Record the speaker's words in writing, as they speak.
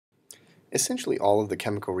Essentially, all of the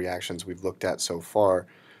chemical reactions we've looked at so far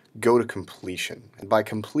go to completion. And by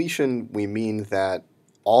completion, we mean that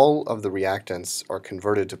all of the reactants are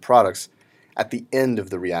converted to products at the end of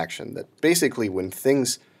the reaction. That basically, when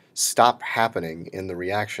things stop happening in the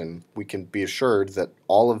reaction, we can be assured that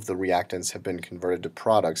all of the reactants have been converted to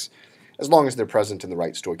products as long as they're present in the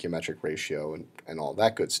right stoichiometric ratio and all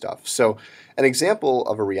that good stuff. So an example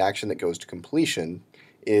of a reaction that goes to completion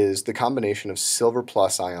is the combination of silver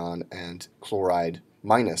plus ion and chloride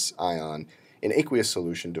minus ion in aqueous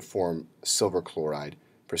solution to form silver chloride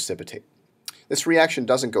precipitate. This reaction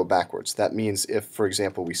doesn't go backwards. That means if, for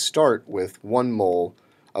example, we start with 1 mole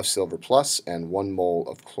of silver plus and 1 mole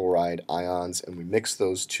of chloride ions and we mix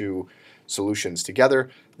those two solutions together,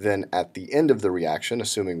 then at the end of the reaction,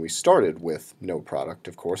 assuming we started with no product,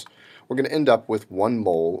 of course, we're going to end up with 1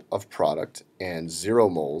 mole of product and 0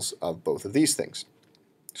 moles of both of these things.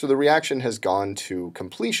 So the reaction has gone to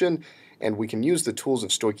completion, and we can use the tools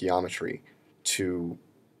of stoichiometry to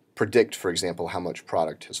predict, for example, how much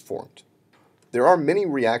product has formed. There are many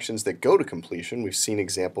reactions that go to completion. We've seen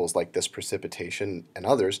examples like this precipitation and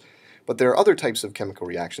others, but there are other types of chemical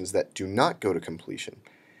reactions that do not go to completion.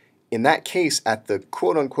 In that case, at the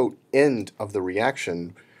quote-unquote end of the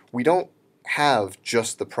reaction, we don't have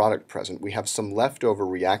just the product present. We have some leftover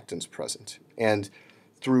reactants present. And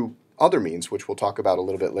through other means, which we'll talk about a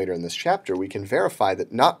little bit later in this chapter, we can verify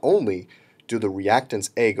that not only do the reactants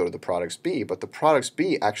A go to the products B, but the products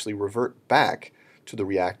B actually revert back to the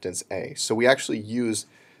reactants A. So we actually use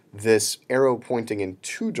this arrow pointing in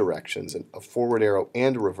two directions, a forward arrow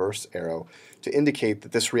and a reverse arrow, to indicate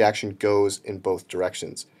that this reaction goes in both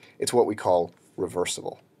directions. It's what we call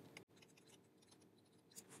reversible.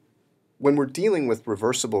 When we're dealing with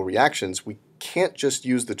reversible reactions, we can't just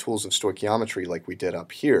use the tools of stoichiometry like we did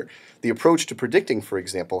up here. The approach to predicting, for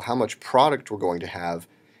example, how much product we're going to have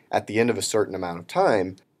at the end of a certain amount of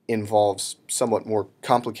time involves somewhat more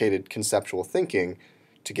complicated conceptual thinking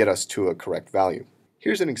to get us to a correct value.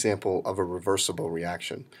 Here's an example of a reversible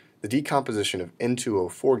reaction: the decomposition of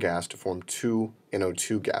N2O4 gas to form two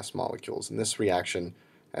NO2 gas molecules. And this reaction,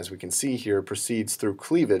 as we can see here, proceeds through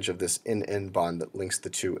cleavage of this N-N bond that links the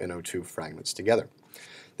two NO2 fragments together.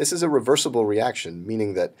 This is a reversible reaction,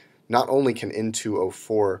 meaning that not only can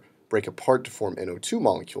N2O4 break apart to form NO2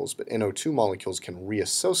 molecules, but NO2 molecules can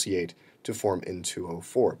reassociate to form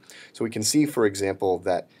N2O4. So we can see, for example,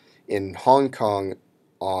 that in Hong Kong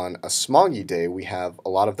on a smoggy day, we have a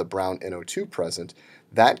lot of the brown NO2 present.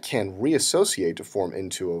 That can reassociate to form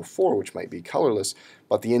N2O4, which might be colorless,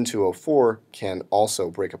 but the N2O4 can also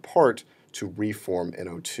break apart to reform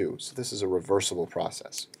NO2. So this is a reversible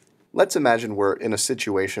process. Let's imagine we're in a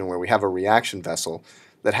situation where we have a reaction vessel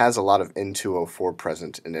that has a lot of N2O4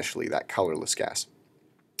 present initially, that colorless gas.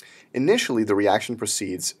 Initially, the reaction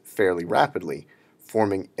proceeds fairly rapidly,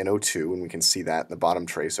 forming NO2, and we can see that in the bottom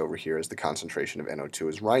trace over here as the concentration of NO2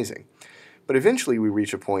 is rising. But eventually we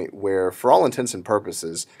reach a point where, for all intents and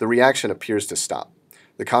purposes, the reaction appears to stop.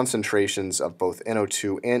 The concentrations of both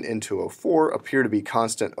NO2 and N2O4 appear to be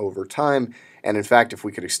constant over time, and in fact, if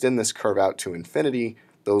we could extend this curve out to infinity,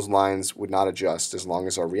 those lines would not adjust as long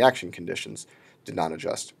as our reaction conditions did not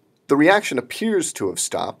adjust. The reaction appears to have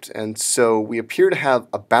stopped, and so we appear to have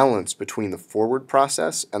a balance between the forward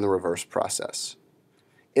process and the reverse process.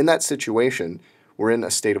 In that situation, we're in a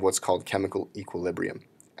state of what's called chemical equilibrium.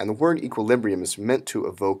 And the word equilibrium is meant to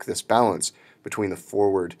evoke this balance between the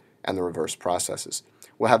forward and the reverse processes.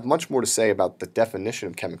 We'll have much more to say about the definition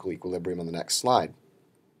of chemical equilibrium on the next slide.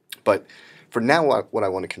 But for now, what I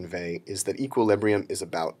want to convey is that equilibrium is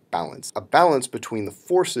about balance. A balance between the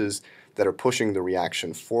forces that are pushing the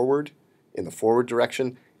reaction forward, in the forward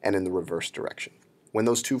direction, and in the reverse direction. When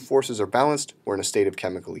those two forces are balanced, we're in a state of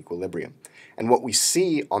chemical equilibrium. And what we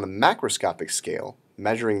see on a macroscopic scale,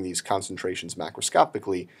 measuring these concentrations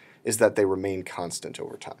macroscopically, is that they remain constant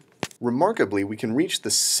over time. Remarkably, we can reach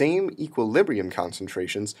the same equilibrium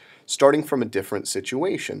concentrations starting from a different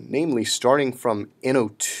situation, namely starting from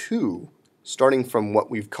NO2, starting from what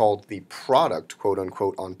we've called the product,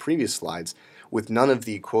 quote-unquote, on previous slides, with none of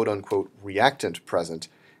the quote-unquote reactant present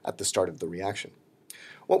at the start of the reaction.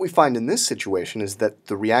 What we find in this situation is that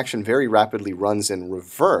the reaction very rapidly runs in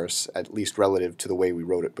reverse, at least relative to the way we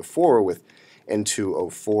wrote it before, with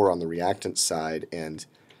N2O4 on the reactant side and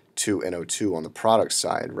 2NO2 on the product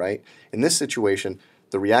side, right? In this situation,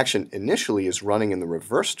 the reaction initially is running in the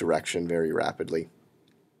reverse direction very rapidly.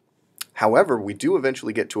 However, we do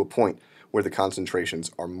eventually get to a point where the concentrations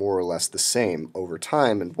are more or less the same over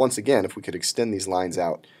time, and once again, if we could extend these lines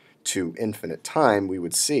out to infinite time, we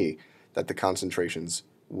would see that the concentrations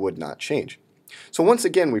would not change. So once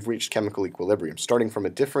again, we've reached chemical equilibrium, starting from a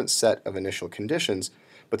different set of initial conditions,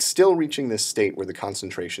 but still reaching this state where the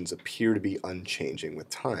concentrations appear to be unchanging with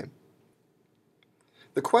time.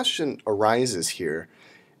 The question arises here,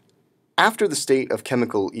 after the state of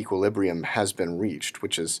chemical equilibrium has been reached,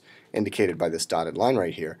 which is indicated by this dotted line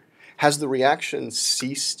right here, has the reaction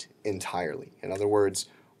ceased entirely? In other words,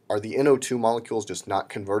 are the NO2 molecules just not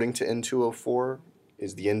converting to N2O4?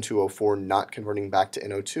 Is the N2O4 not converting back to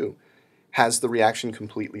NO2? Has the reaction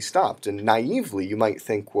completely stopped? And naively, you might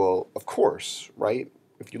think, well, of course, right?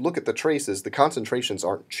 If you look at the traces, the concentrations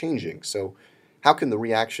aren't changing, so how can the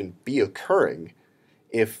reaction be occurring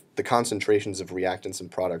if the concentrations of reactants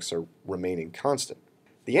and products are remaining constant?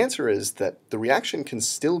 The answer is that the reaction can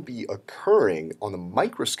still be occurring on the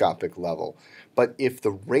microscopic level, but if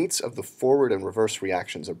the rates of the forward and reverse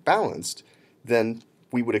reactions are balanced, then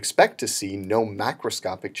we would expect to see no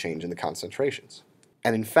macroscopic change in the concentrations.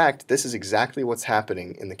 And in fact, this is exactly what's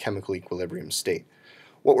happening in the chemical equilibrium state.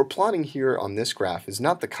 What we're plotting here on this graph is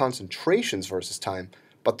not the concentrations versus time,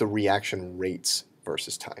 but the reaction rates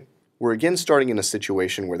versus time. We're again starting in a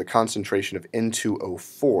situation where the concentration of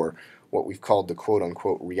N2O4, what we've called the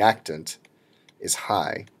quote-unquote reactant, is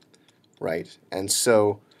high, right? And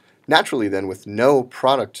so naturally then, with no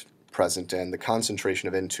product present and the concentration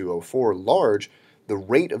of N2O4 large, the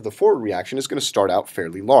rate of the forward reaction is going to start out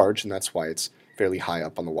fairly large, and that's why it's fairly high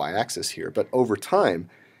up on the y-axis here. But over time,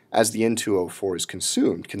 as the N2O4 is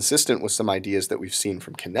consumed, consistent with some ideas that we've seen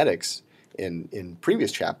from kinetics in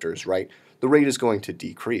previous chapters, right, the rate is going to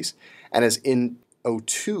decrease. And as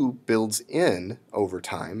NO2 builds in over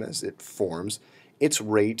time, as it forms, its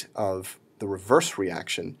rate of the reverse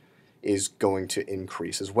reaction is going to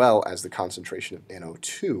increase as well as the concentration of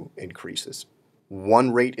NO2 increases.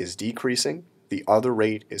 One rate is decreasing, the other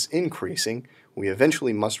rate is increasing. We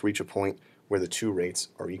eventually must reach a point where the two rates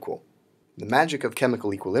are equal. The magic of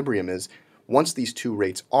chemical equilibrium is, once these two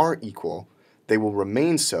rates are equal, they will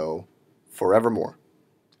remain so forevermore.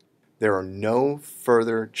 There are no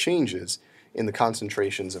further changes in the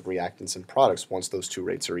concentrations of reactants and products once those two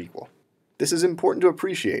rates are equal. This is important to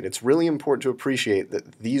appreciate. It's really important to appreciate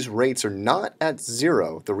that these rates are not at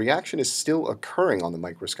zero. The reaction is still occurring on the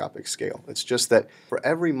microscopic scale. It's just that for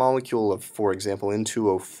every molecule of, for example,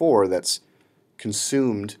 N2O4 that's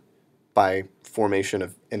consumed by formation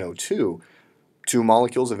of NO2, two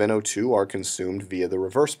molecules of NO2 are consumed via the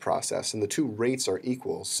reverse process, and the two rates are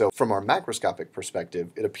equal. So from our macroscopic perspective,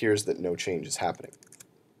 it appears that no change is happening.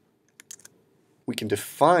 We can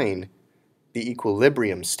define the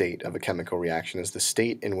equilibrium state of a chemical reaction as the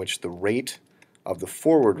state in which the rate of the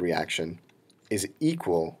forward reaction is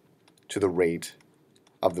equal to the rate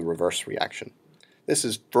of the reverse reaction. This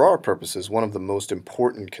is, for our purposes, one of the most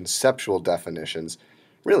important conceptual definitions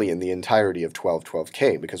really in the entirety of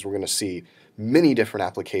 1212K, because we're going to see many different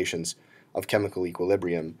applications of chemical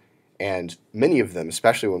equilibrium, and many of them,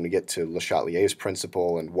 especially when we get to Le Chatelier's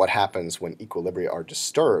principle and what happens when equilibria are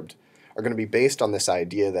disturbed, are going to be based on this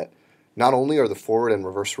idea that not only are the forward and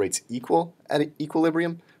reverse rates equal at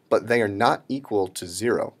equilibrium, but they are not equal to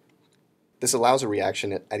zero. This allows a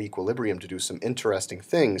reaction at equilibrium to do some interesting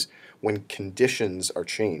things when conditions are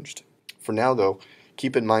changed. For now, though,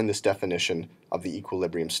 keep in mind this definition of the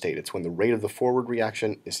equilibrium state. It's when the rate of the forward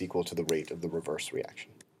reaction is equal to the rate of the reverse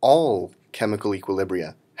reaction. All chemical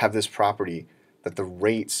equilibria have this property that the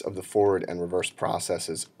rates of the forward and reverse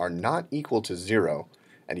processes are not equal to zero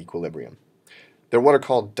at equilibrium. They're what are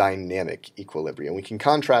called dynamic equilibria. We can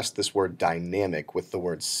contrast this word dynamic with the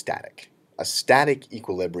word static. A static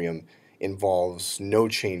equilibrium involves no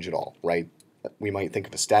change at all, right? We might think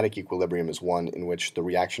of a static equilibrium as one in which the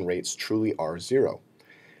reaction rates truly are zero.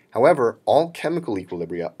 However, all chemical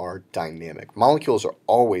equilibria are dynamic. Molecules are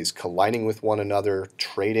always colliding with one another,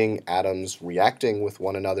 trading atoms, reacting with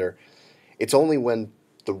one another. It's only when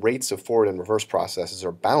the rates of forward and reverse processes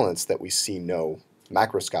are balanced that we see no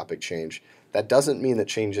macroscopic change. That doesn't mean that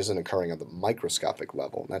change isn't occurring at the microscopic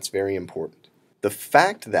level, and that's very important. The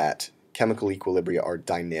fact that chemical equilibria are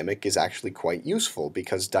dynamic is actually quite useful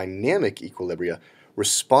because dynamic equilibria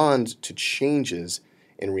respond to changes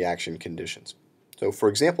in reaction conditions. So, for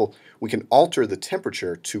example, we can alter the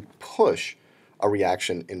temperature to push a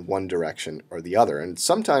reaction in one direction or the other, and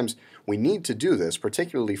sometimes we need to do this,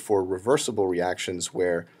 particularly for reversible reactions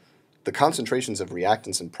where the concentrations of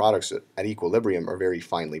reactants and products at equilibrium are very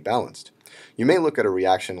finely balanced. You may look at a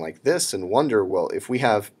reaction like this and wonder, well, if we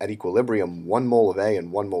have at equilibrium 1 mole of A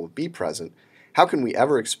and 1 mole of B present, how can we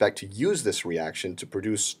ever expect to use this reaction to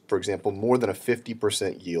produce, for example, more than a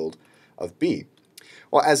 50% yield of B?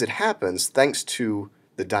 Well, as it happens, thanks to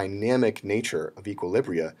the dynamic nature of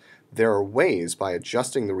equilibria, there are ways, by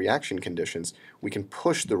adjusting the reaction conditions, we can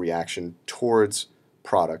push the reaction towards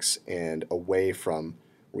products and away from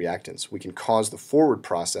reactants. We can cause the forward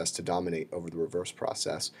process to dominate over the reverse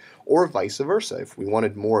process, or vice versa. If we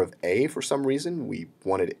wanted more of A for some reason, we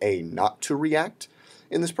wanted A not to react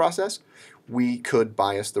in this process, we could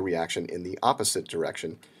bias the reaction in the opposite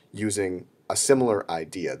direction using a similar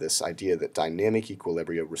idea, this idea that dynamic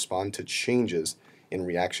equilibria respond to changes in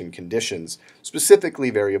reaction conditions, specifically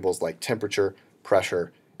variables like temperature,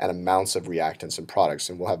 pressure, and amounts of reactants and products.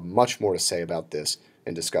 And we'll have much more to say about this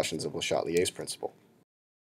in discussions of Le Chatelier's principle.